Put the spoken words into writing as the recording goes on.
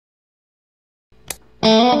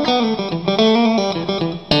Amp-wise,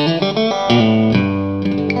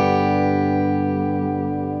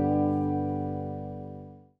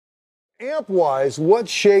 what's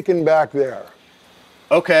shaking back there?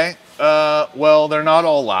 Okay, well, they're not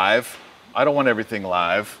all live. I don't want everything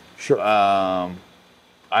live. Sure.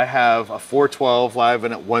 I have a 412 live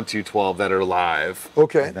and a 1212 that are live.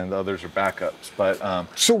 Okay. And then the others are backups. But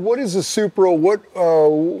so what is a Supro?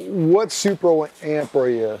 What Supro amp are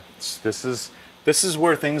you? this is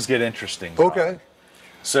where things get interesting. Okay.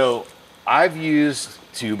 So I've used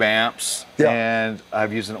tube amps, Yeah. and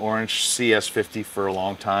I've used an Orange CS50 for a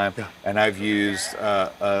long time, Yeah. and I've used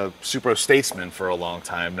a Supro Statesman for a long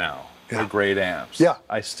time now. Yeah. They're great amps. Yeah.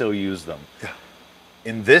 I still use them. Yeah.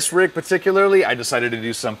 In this rig particularly, I decided to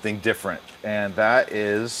do something different, and that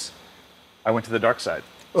is, I went to the dark side.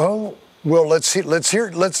 Oh, well, let's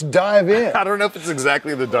dive in. I don't know if it's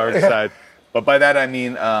exactly the dark side, but by that I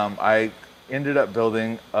mean I ended up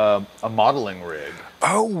building a modeling rig.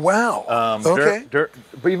 Oh, wow. Okay.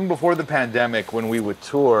 But even before the pandemic, when we would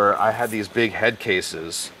tour, I had these big head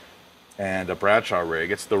cases and a Bradshaw rig.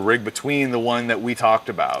 It's the rig between the one that we talked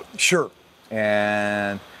about. Sure.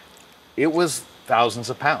 And it was thousands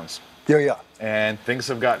of pounds. Yeah, yeah. And things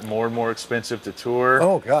have gotten more and more expensive to tour.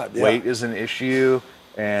 Oh, God, yeah. Weight is an issue.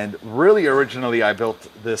 And really, originally, I built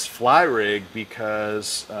this fly rig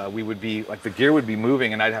because we would be, like, the gear would be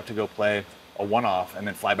moving and I'd have to go play a one-off and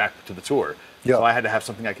then fly back to the tour. Yeah. So I had to have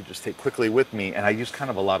something I could just take quickly with me, and I used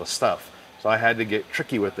kind of a lot of stuff. So I had to get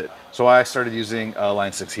tricky with it. So I started using a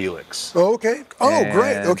Line 6 Helix. Oh, okay. Oh, And,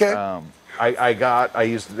 great. Okay.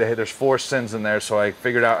 There's 4 sends in there, so I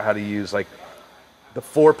figured out how to use, like, the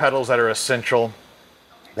 4 pedals that are essential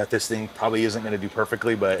that this thing probably isn't going to do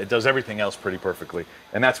perfectly, but it does everything else pretty perfectly.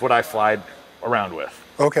 And that's what I flied around with.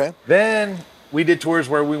 Okay. Then we did tours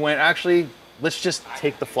where we went, actually, let's just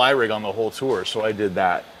take the fly rig on the whole tour. So I did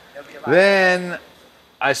that. Then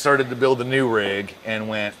I started to build a new rig and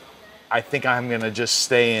went, I think I'm going to just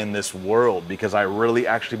stay in this world, because I really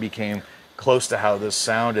actually became close to how this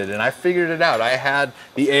sounded, and I figured it out. I had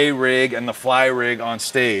the A rig and the fly rig on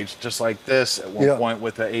stage just like this at one point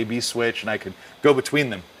with the A/B switch, and I could go between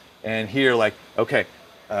them. And here, like, okay,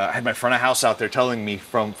 I had my front of house out there telling me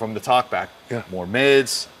from the talkback, more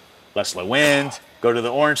mids, less low end, go to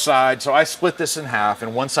the orange side. So I split this in half,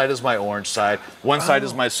 and one side is my orange side, one side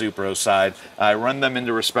is my Supro side. I run them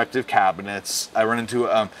into respective cabinets. I run into,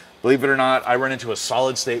 believe it or not, I run into a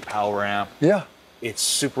solid state power amp. Yeah. It's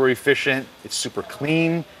super efficient. It's super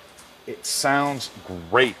clean. It sounds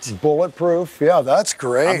great. Bulletproof. Yeah, that's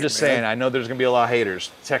great. I'm just saying, I know there's going to be a lot of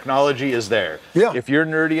haters. Technology is there. Yeah. If you're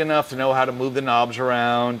nerdy enough to know how to move the knobs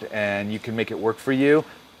around and you can make it work for you,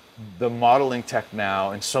 the modeling tech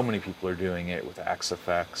now, and so many people are doing it with Axe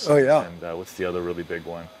FX. Oh, yeah. And what's the other really big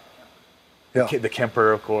one? Yeah. The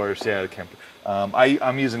Kemper, of course. Yeah, the Kemper.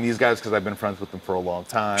 I'm using these guys because I've been friends with them for a long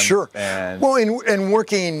time. Sure. And well, and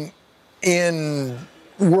working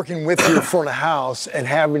with your front of house and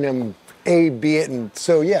having them A/B it, and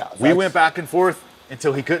so we went back and forth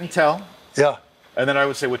until he couldn't tell. Yeah. And then I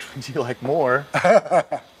would say, which one do you like more?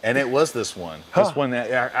 And it was this one. This one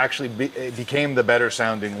that actually became the better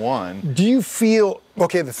sounding one. Do you feel,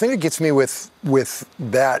 okay, the thing that gets me with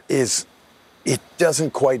that is it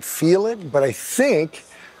doesn't quite feel it, but I think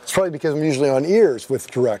it's probably because I'm usually on ears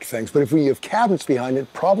with direct things, but if we have cabinets behind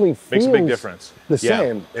it, probably feels makes a big difference. The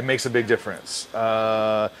same. It makes a big difference.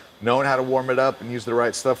 Knowing how to warm it up and use the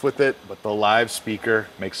right stuff with it, but the live speaker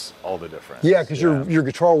makes all the difference. Yeah, because your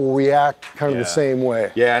guitar will react kind of the same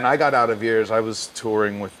way. Yeah, and I got out of ears. I was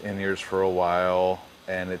touring with in-ears for a while,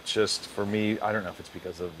 and it just, for me, I don't know if it's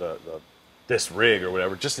because of this rig or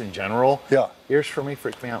whatever, just in general, ears for me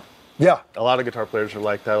freak me out. Yeah. A lot of guitar players are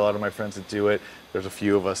like that. A lot of my friends that do it. There's a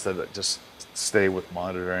few of us that just stay with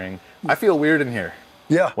monitoring. I feel weird in here.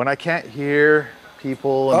 Yeah. When I can't hear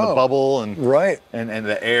people and the bubble and and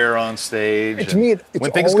the air on stage. And to me, it's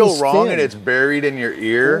when things go wrong thin. and it's buried in your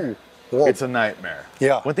ear, it's a nightmare.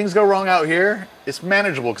 Yeah. When things go wrong out here, it's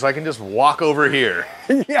manageable because I can just walk over here.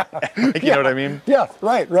 Yeah. You know what I mean? Yeah,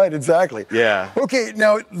 right, exactly. Yeah. Okay,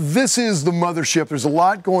 now this is the mothership. There's a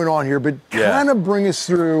lot going on here, but kind of bring us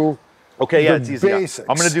through it's easy. basics.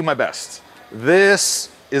 I'm going to do my best.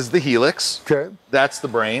 This is the Helix. Okay. That's the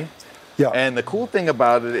brain. Yeah. And the cool thing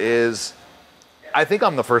about it is, I think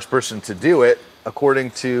I'm the first person to do it,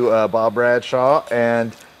 according to Bob Bradshaw.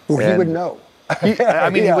 And he would know. He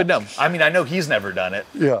would know. I mean, I know he's never done it.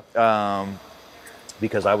 Yeah.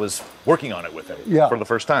 Because I was working on it with him for the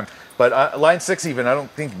first time. But Line 6 even, I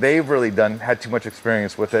don't think they've really had too much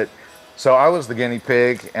experience with it. So I was the guinea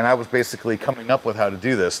pig, and I was basically coming up with how to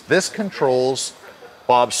do this. This controls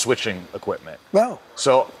Bob's switching equipment. Wow.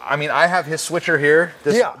 So, I mean, I have his switcher here,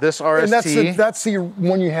 this RST. And that's the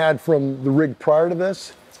one you had from the rig prior to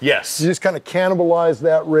this? Yes. You just kind of cannibalized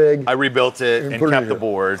that rig. I rebuilt it and kept the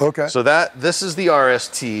board. Okay. So this is the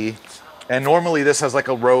RST, and normally this has like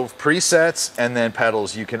a row of presets and then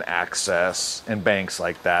pedals you can access and banks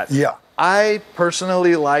like that. Yeah. I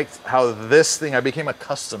personally liked how this thing, I became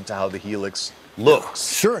accustomed to how the Helix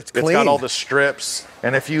looks. Sure, it's clean. It's got all the strips,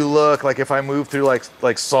 and if you look, like if I move through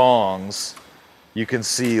like songs, you can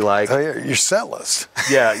see like your set list.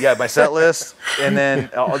 Yeah, my set list, and then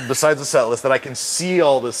besides the set list, that I can see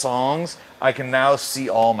all the songs. I can now see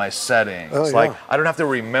all my settings. Oh, yeah. Like I don't have to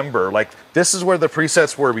remember. Like this is where the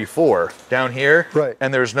presets were before, down here, right?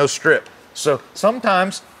 And there's no strip. So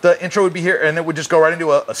sometimes the intro would be here, and it would just go right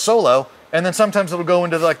into a solo. And then sometimes it'll go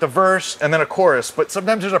into like the verse and then a chorus, but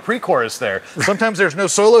sometimes there's a pre-chorus there. Sometimes there's no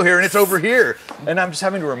solo here and it's over here. And I'm just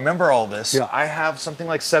having to remember all this. Yeah. I have something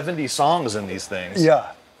like 70 songs in these things.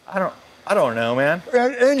 Yeah. I don't know, man.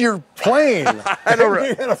 And you're playing. I don't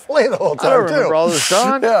you gotta play the whole time, I don't remember all this,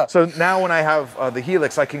 Don. Yeah. So now when I have the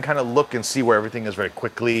Helix, I can kind of look and see where everything is very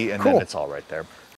quickly, and then it's all right there.